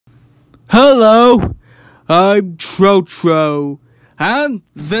Hello, I'm Trotro, and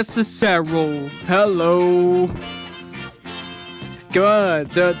this is Cyril. Hello.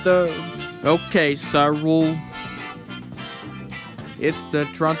 Good. Okay, Cyril. It's the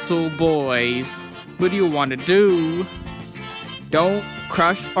Toronto boys. What do you want to do? Don't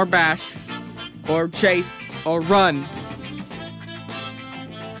crush or bash, or chase, or run.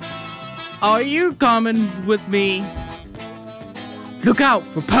 Are you coming with me? Look out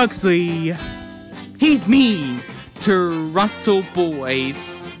for Pugsley! He's mean! Toronto boys.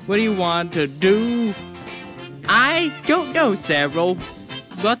 What do you want to do? I don't know, Cyril.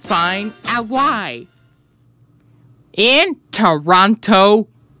 Let's find out why. In Toronto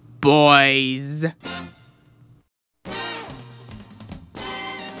boys.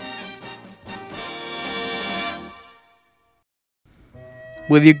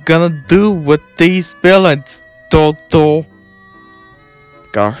 What are you gonna do with these villains, Toto?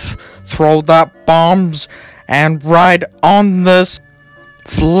 Gosh, throw that bombs and ride on this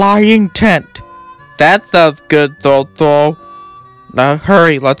flying tent. That sounds good, Toto. Now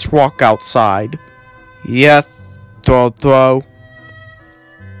hurry, let's walk outside. Yes, Toto.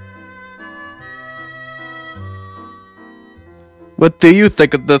 What do you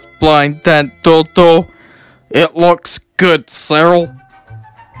think of this flying tent, Toto? It looks good, Cyril.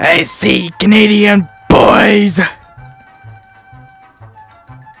 I see, Canadian boys.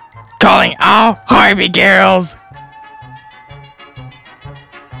 Calling all Harvey girls.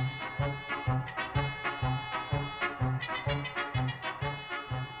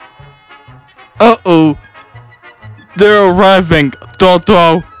 Uh-oh. They're arriving,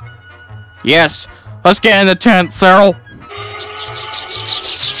 Toto. Yes, let's get in the tent, Cyril.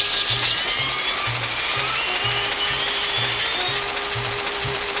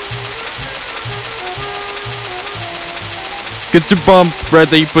 Get your bumps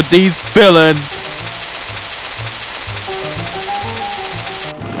ready for these villains.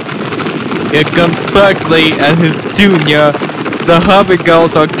 Here comes Pugsley and his junior. The Harvey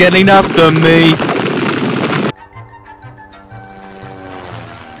girls are getting after me.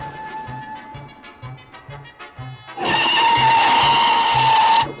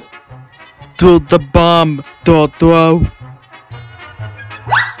 To the bomb, Toto.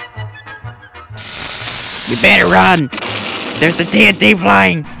 You better run. There's the TNT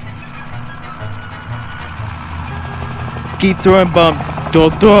flying! Keep throwing bombs,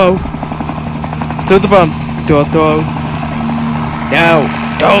 Toto! Throw the bombs, Toto! No!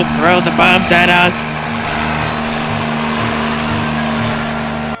 Don't throw the bombs at us!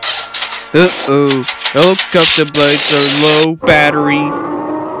 Uh-oh! Helicopter blades are low battery!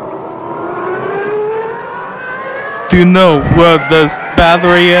 Do you know where this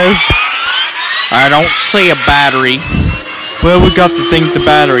battery is? I don't see a battery. Well, we got the thing, the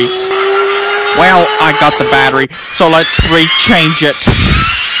battery. Well, I got the battery, so let's rechange it.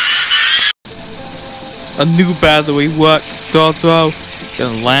 A new battery works, Toto.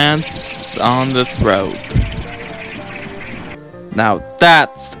 Gonna land on this road. Now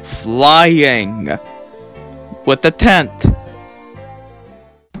that's flying. With the tent.